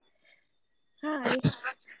Hi.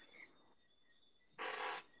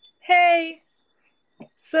 Hey,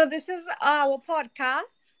 so this is our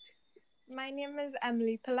podcast. My name is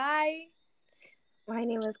Emily Pillai, My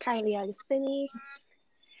name is Kylie Agostini.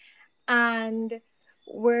 and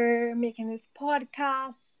we're making this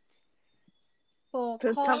podcast for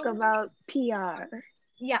To talk cause, about PR.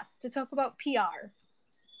 yes, to talk about PR.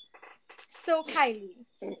 So, Kylie,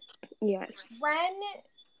 Yes. when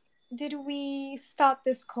did we start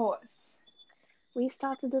this course? We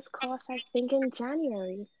started this course, I think, in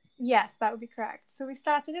January. Yes, that would be correct. So, we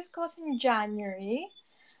started this course in January,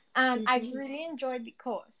 and I've hmm really enjoyed the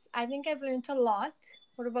course. I think I've learned a lot.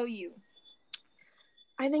 What about you?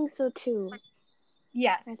 I think so too. I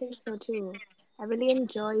Yes. think so too. I really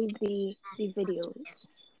enjoyed the videos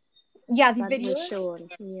Yeah, the that were videos. shown.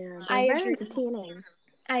 Yeah, I they're very agree. entertaining.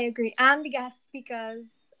 I agree. And the guest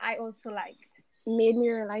speakers I also liked. Made me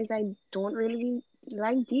realize I don't really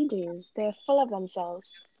like DJs. They're full of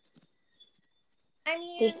themselves. I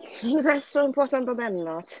They mean, think they're so important, but they're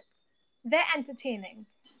not. they're entertaining.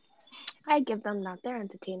 I give them that. They're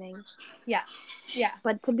entertaining. Yeah. Yeah.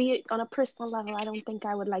 But to be on a personal level, I don't think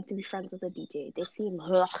I would like to be friends with a DJ. They seem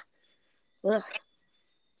ugh, ugh.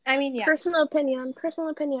 I mean, yeah. Personal opinion, personal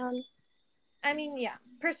opinion. Yeah.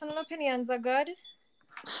 Personal opinions are good,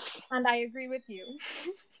 and I agree with you.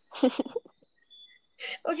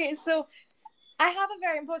 Okay, so I have a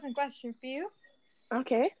very important question for you.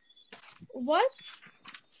 Okay. What?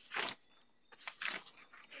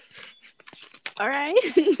 All right.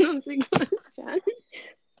 That's a question.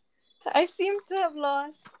 I seem to have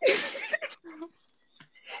lost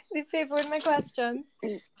the paper with my questions.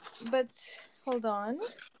 But hold on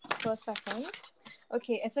for a second.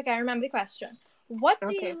 Okay, it's okay. I remember the question. What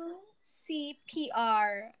do Okay. you see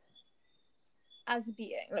PR as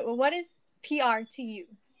being? Like, what is PR to you?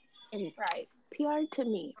 Right. PR to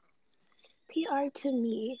me. PR to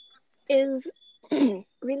me is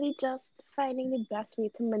really just finding the best way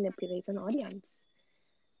to manipulate an audience.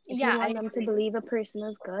 If you Yeah, I want them to agree. believe a person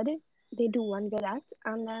is good, they do one good act,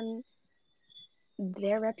 and then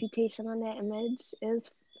their reputation and their image is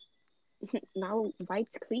now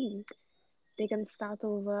wiped clean. They can start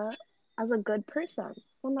over as a good person.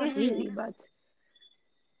 Well, not really, Mm-hmm. but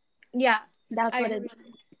Yeah, that's I what it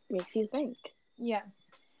agree. makes you think. Yeah.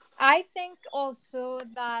 I think also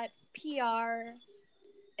that PR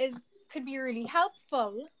is could be really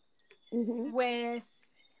helpful hmm with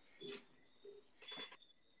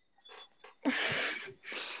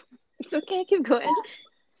It's okay, keep going.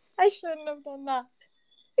 I shouldn't have done that.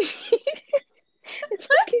 It's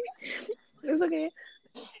okay. It's okay.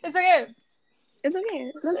 It's okay. It's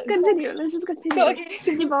okay. Let's So, continue. Let's just so continue. okay.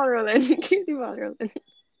 Keep the ball rolling. Keep the ball rolling.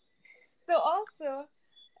 So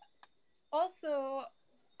also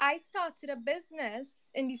I started a business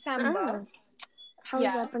in December. Ah, how's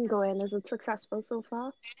that Yes. been going? Is it successful so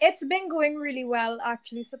far? It's been going really well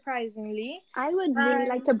actually, surprisingly. I would really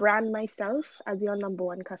like And to brand myself as your number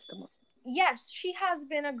one customer. yes, she has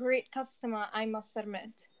been a great customer, I must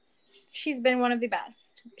admit. She's been one of the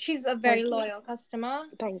best. She's a very Thank you. loyal customer,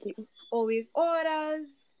 Thank you. always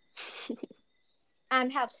orders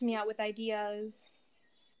and helps me out with ideas.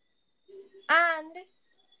 And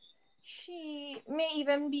she may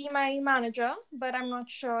even be my manager, but I'm not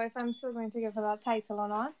sure if I'm still going to give her that title or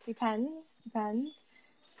not. Depends. Depends.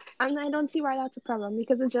 And I don't see why that's a problem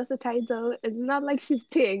because it's just a title. It's not like she's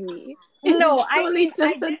paying me. It's No, I solely mean,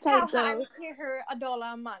 I just a did tell her I title. would pay her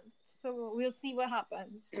 $1 a month, so we'll see what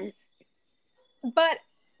happens. But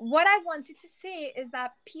what I wanted to say is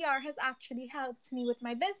that PR has actually helped me with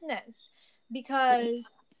my business because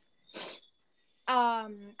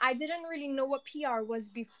I didn't really know what PR was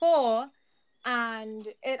before, and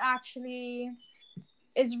it actually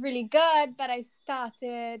is really good that I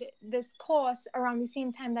started this course around the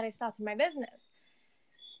same time that I started my business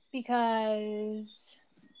because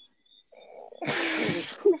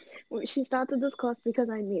She started this course because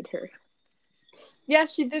I made her.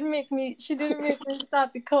 yes, she didn't make me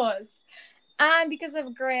start the course, and because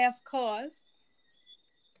of Gray, of course.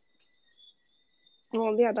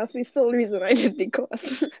 Well, yeah, that's the sole reason I did the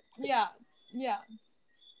course. Yeah, yeah.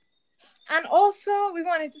 And also, we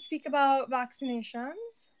wanted to speak about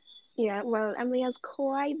vaccinations. Yeah, well, Emily has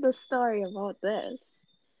quite the story about this.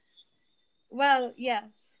 Well,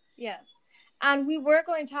 yes, yes. And we were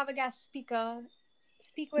going to have a guest speaker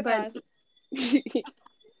speak with But us,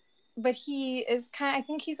 but he is I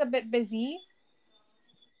think he's a bit busy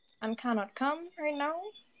and cannot come right now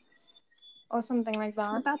or something like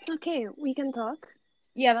that. but that's okay. We can talk.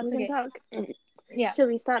 Yeah, We that's can okay. talk. Yeah. Shall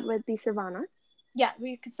we start with the Savannah? Yeah,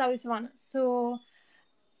 we could start with Savannah. So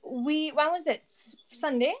when was it?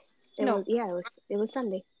 Sunday? No. It was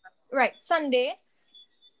Sunday. Right, Sunday,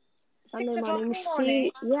 Sunday 6 o'clock in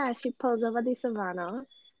morning, the morning, she pulls over the Savannah.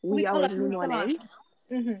 we Wee pull up hours in in the the morning.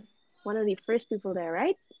 Savannah. One of the first people there,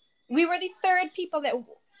 right? We were the third people that...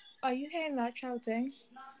 Are you hearing that shouting?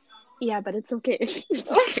 Yeah, but it's okay.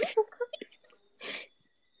 It's okay.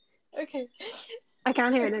 Okay. I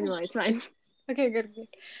can't hear it anymore. It's fine. Okay, good.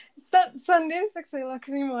 Sunday, 6 o'clock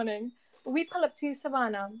in the morning, we pull up to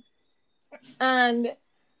Savannah, and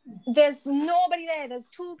there's nobody there. There's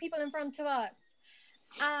 2 people in front of us.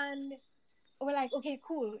 And we're like, okay,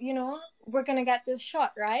 cool, we're going to get this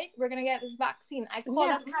shot, right? We're going to get this vaccine. I call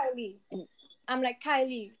up Kylie. I'm like,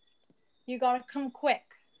 Kylie, you got to come quick.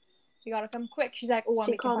 You got to come quick. She's like, oh, I'm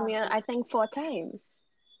She making called me, pancakes. I think, 4 times.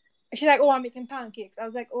 She's like, oh, I'm making pancakes. I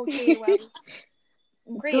was like, okay, well,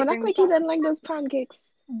 great. Don't act like you didn't like those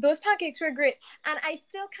pancakes. Those pancakes were great. And I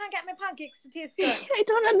still can't get my pancakes to taste good. I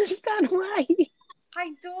don't understand why.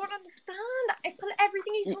 I don't understand. I put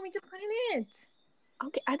everything you told me to put in it.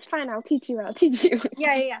 Okay, that's fine. I'll teach you.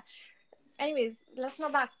 Yeah. Anyways, let's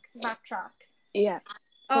not backtrack. Yeah.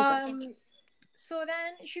 So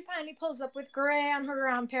then she finally pulls up with Gray and her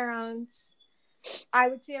grandparents. I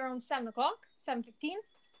would say around 7 o'clock, 7:15.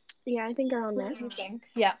 Yeah, I think around there. What do you think?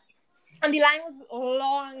 Yeah. And the line was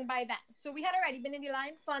long by then. So we had already been in the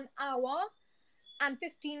line for an hour and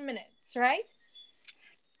 15 minutes, right?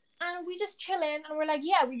 And we just chilling and we're like,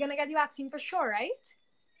 yeah, we're going to get the vaccine for sure, right?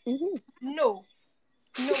 Mm-hmm. No,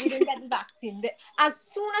 we didn't get the vaccine. As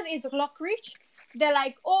soon as 8 o'clock reached, they're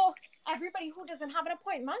like, oh, everybody who doesn't have an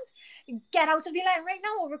appointment, get out of the line right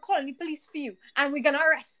now or we're calling the police for you and we're going to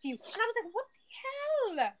arrest you. And I was like, what the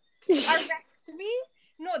hell? Arrest me?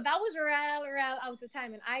 No, that was real out of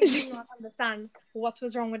time, and I do not understand what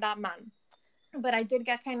was wrong with that man. But I did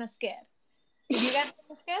get kind of scared. Did you get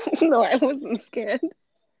kind of scared? No, I wasn't scared.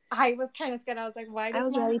 I was kind of scared. I was like, why does I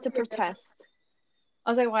was ready to protest.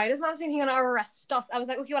 I was like, why does man say he's going to arrest us? I was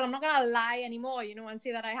like, okay, well, I'm not going to lie anymore, and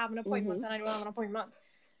say that I have an appointment and I don't have an appointment.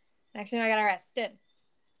 Next thing I got arrested.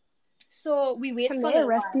 So we wait Can for they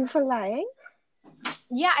arrest you for lying?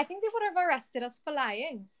 Yeah, I think they would have arrested us for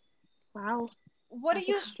lying. Wow. What That's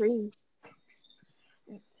are you... extreme.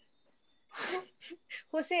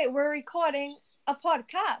 Jose, we're recording a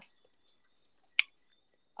podcast.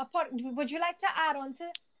 Would you like to add on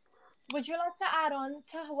to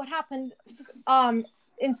what happened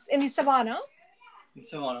in the Savannah? In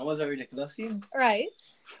Savannah was a ridiculous scene. Right.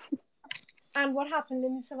 And what happened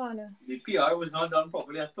in the Savannah? The PR was not done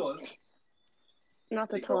properly at all.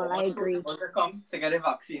 Not at all, I agree. Was they come to get a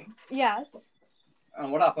vaccine? Yes. And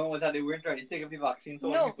what happened was that they weren't ready to take up the vaccine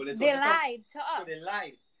to all people. They lied to us. So they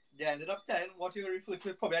lied. They ended up telling what you refer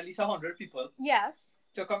to probably at least 100 people. Yes.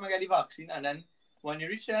 To come and get the vaccine, and then when you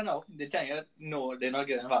reach there now, they tell you no, they're not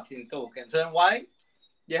giving vaccines to work. So then why?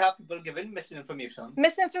 They have people giving misinformation.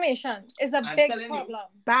 Misinformation is a big problem.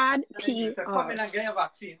 Bad PR. You come in PR. and get a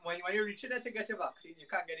vaccine. When you reach there to get your vaccine, you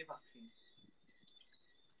can't get a vaccine.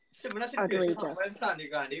 Similar situation in Sandy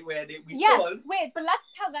Grande where we called. Wait, but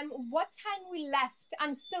let's tell them what time we left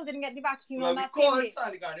and still didn't get the vaccine on that same day. We called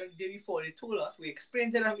Sandy Grande the day before. They told us, we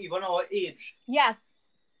explained to them even our age. Yes.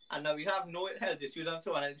 And now we have no health issues and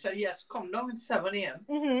so on. And they said, yes, come down at 7 a.m.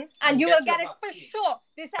 Mm-hmm. And you will get it for vaccine. sure.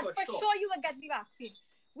 They said for sure you will get the vaccine.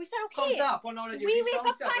 We said, okay. Come tap on now that you We reach wake down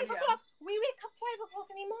up 7 5 a.m. o'clock. We wake up 5 o'clock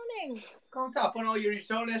in the morning. Come tap on now you reach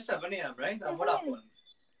down at 7 a.m., right? And what happened?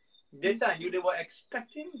 They tell you they were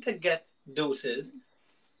expecting to get doses,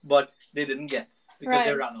 but they didn't get because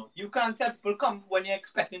they ran out. You can't tell people come when you're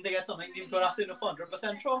expecting to get something. You've got to know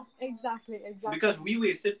 100% sure. Exactly. Because we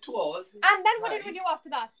wasted 2 hours. And then what did we do after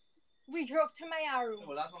that? We drove to Mayaru.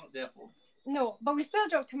 Well, that's not their fault. No, but we still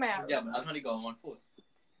drove to Mayaru. Yeah, but that's not the government fault.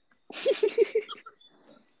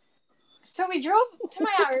 So we drove to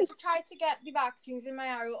Mayaru to try to get the vaccines in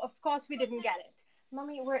Mayaru. Of course, we didn't get it.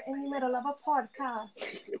 Mommy, we're in the middle of a podcast.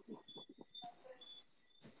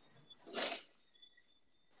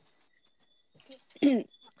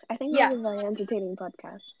 I think that was a very entertaining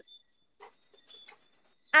podcast.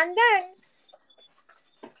 And then,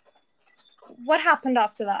 what happened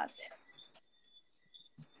after that?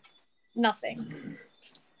 Nothing.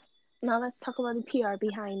 Now let's talk about the PR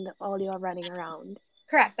behind all your running around.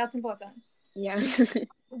 Correct, that's important. Yeah.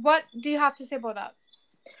 What do you have to say about that?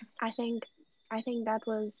 I think that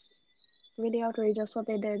was really outrageous what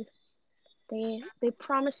they did. They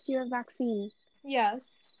promised you a vaccine.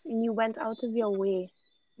 Yes. And you went out of your way.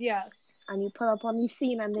 Yes. And you pull up on the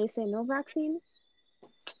scene and they say no vaccine?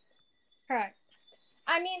 Correct.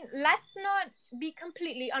 I mean, let's not be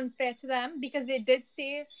completely unfair to them because they did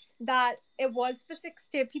say that it was for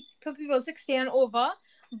people 60 and over.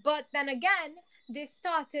 But then again, they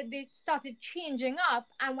started changing up,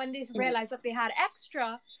 and when they realized that they had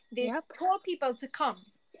extra, they told people to come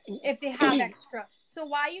if they have extra. So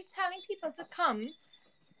why are you telling people to come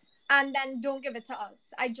and then don't give it to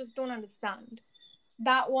us? I just don't understand.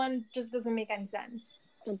 That one just doesn't make any sense.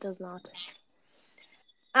 It does not.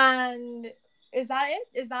 And is that it?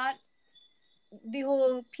 Is that the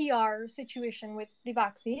whole PR situation with the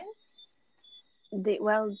vaccines?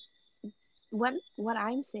 What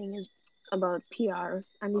I'm saying is about PR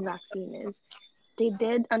and the vaccine is they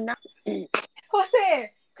did announce.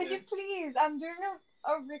 Jose, could you please? I'm doing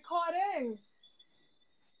a recording.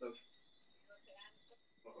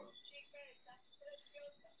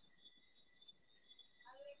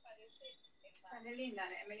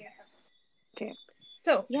 Okay.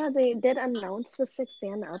 So yeah, they did announce for 60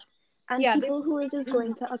 and up, and people who are just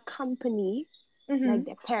going to accompany like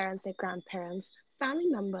their parents, their grandparents, family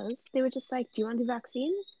members, they were just like, "Do you want the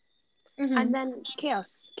vaccine?" And then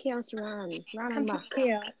chaos ran amok.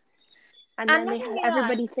 Chaos. And then they had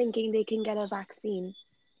everybody thinking they can get a vaccine.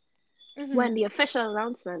 When the official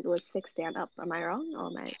announcement was 60 and up. Am I wrong?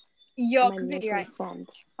 Or You're completely right.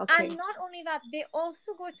 Okay. And not only that, they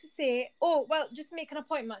also go to say, "Oh, well, just make an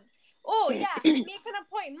appointment." Oh, yeah, make an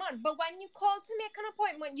appointment. But when you call to make an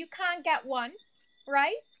appointment, you can't get one,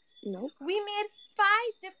 right? No. We made 5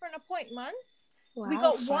 different appointments. Wow, we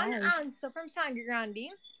got 5. one answer from Sangre Grande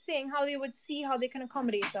saying how they would see how they can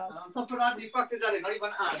accommodate us. On top of that, the fact is that they're not even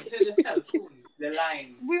answering the cell phones, the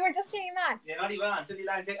lines. We were just saying that. They're not even answering the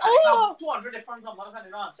lines. They Oh! have 200 different numbers and they're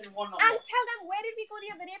not answering one number. And tell them, where did we go the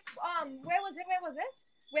other day? Where was it?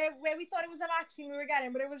 Where we thought it was a vaccine we were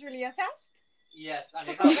getting, but it was really a test? Yes, and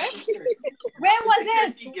they Where was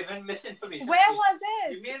it? Given misinformation. Where was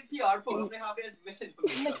it? The main PR program they have is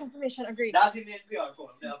misinformation. Misinformation, agreed. That's the main PR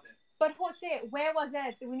program they have there. But Jose, where was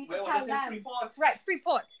it? We need to tell them. Freeport? Right,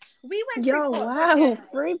 Freeport. We went Freeport. Wow,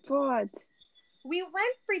 Freeport. We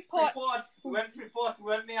went Freeport. We went Freeport. We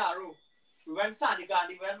went Mearu. We went Sangre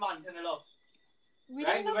Grande. We went Manzanillo. We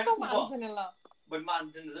didn't go to Manzanillo. But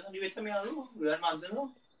Manzanillo on the way to Mearu. We went Manzanillo.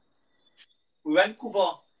 We went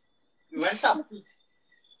Cuba. We went Tabaquite.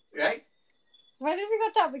 Right? Where did we go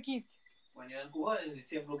Tabaquite? When you're in Cuba, it's the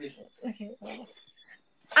same location. Okay.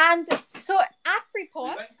 And so at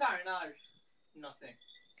Freeport, we went Carnage, nothing.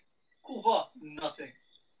 Cuba, nothing.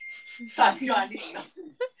 Sangre Grande,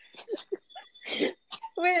 nothing.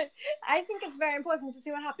 Wait, I think it's very important to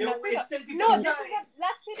see what happened. Let's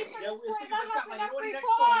see the first story that happened at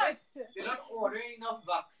Freeport. They're not ordering enough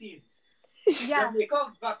vaccines. Yeah. They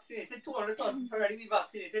got vaccinated 200,000 already. We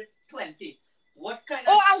vaccinated 20. What kind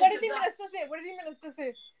of? Oh, and what did the minister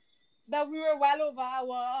say? That we were well over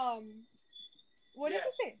our What did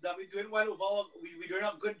he say? That we're doing well over. We're doing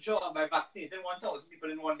a good job by vaccinating 1,000 people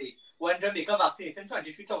in one day. When Jamaica vaccinating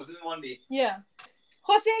 23,000 in one day. Yeah.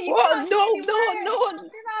 Jose, you can't no.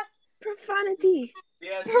 Profanity.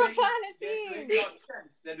 They're doing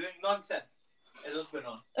nonsense. They're doing nonsense. That's what's going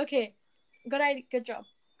on. Okay. Good job.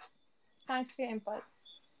 Thanks for your input.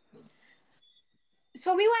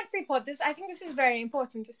 So we went Freeport. I think this is very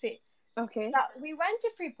important to say. Okay. We went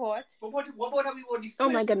to Freeport. What about we were the first? Oh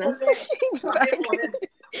my goodness.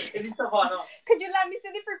 In Savannah. Could you let me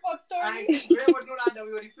say the Freeport story? Gray was no longer.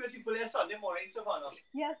 We were the first people there Sunday morning in Savannah.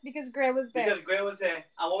 Yes, because Gray was there. Because Gray was there.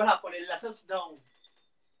 And what happened? They let us down.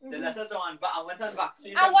 They let us down. But I went and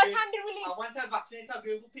vaccinated. And what time did we leave? I went and vaccinated. I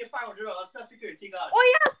gave pay $500 for security guard.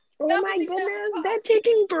 Oh yes. Oh my goodness, they're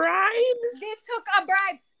taking bribes. They took a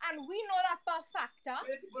bribe, and we know that for a factor.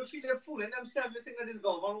 People feel they're fooling themselves. They think that this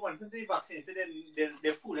government wants them to be vaccinated, and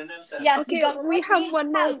they're fooling themselves. Yes, okay, we have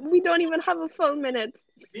one more. We don't even have a full minute.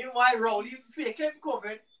 Meanwhile, Rowley faking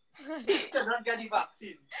COVID to not get the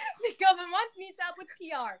vaccine. The government needs help with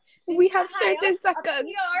PR. We have 30 seconds.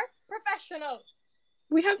 PR professional.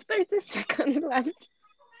 We have 30 seconds left.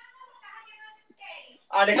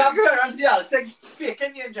 And they have parents saying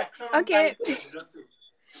faking the injection. Okay.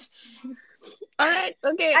 Alright,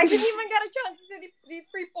 okay. I didn't even get a chance to say the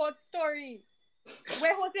Freeport story.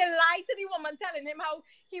 Where Jose lied to the woman telling him how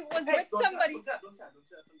he was with somebody. Don't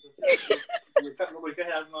say.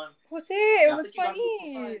 Jose, it was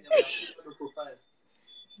funny.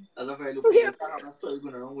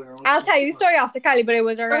 I'll tell you the story after Cali, but it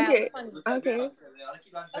was alright. Okay.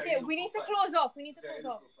 Okay, we need to close off.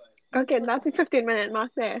 Okay, that's a 15-minute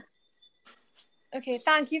mark there. Okay,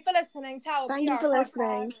 thank you for listening to our Thank you for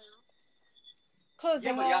listening. Closing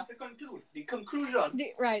yeah, but you have to conclude. The conclusion.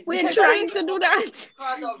 Right. We're trying to do that. It's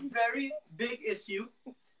a very big issue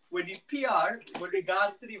with the PR with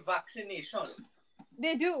regards to the vaccination.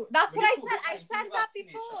 They do. That's With what I the said. I COVID-19 said that vaccinations.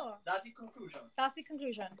 before. That's the conclusion. That's the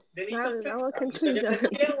conclusion. They need That to is fix our that. conclusion. Because if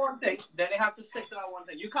they say one thing, then they have to stick to that one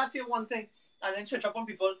thing. You can't say one thing and then switch up on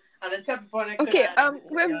people and then tell people next Okay, thing.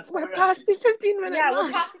 we're past the 15-minute Yeah, mark.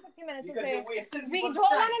 we're past the 15 minutes. Because So you're wasting we don't people's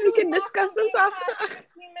want time. to We lose can marks discuss on this being after. past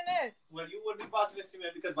 15 minutes. Well, you would be past 15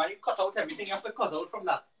 minutes because when you cut out everything, you have to cut out from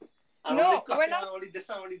that. And No, only we're cussing not. and only this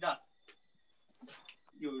and only that.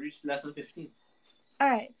 You reached lesson 15. All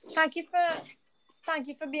right. Thank you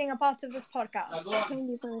for being a part of this Now podcast. go on. Thank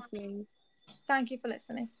you for listening. Thank you for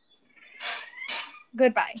listening.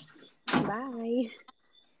 Goodbye. Bye.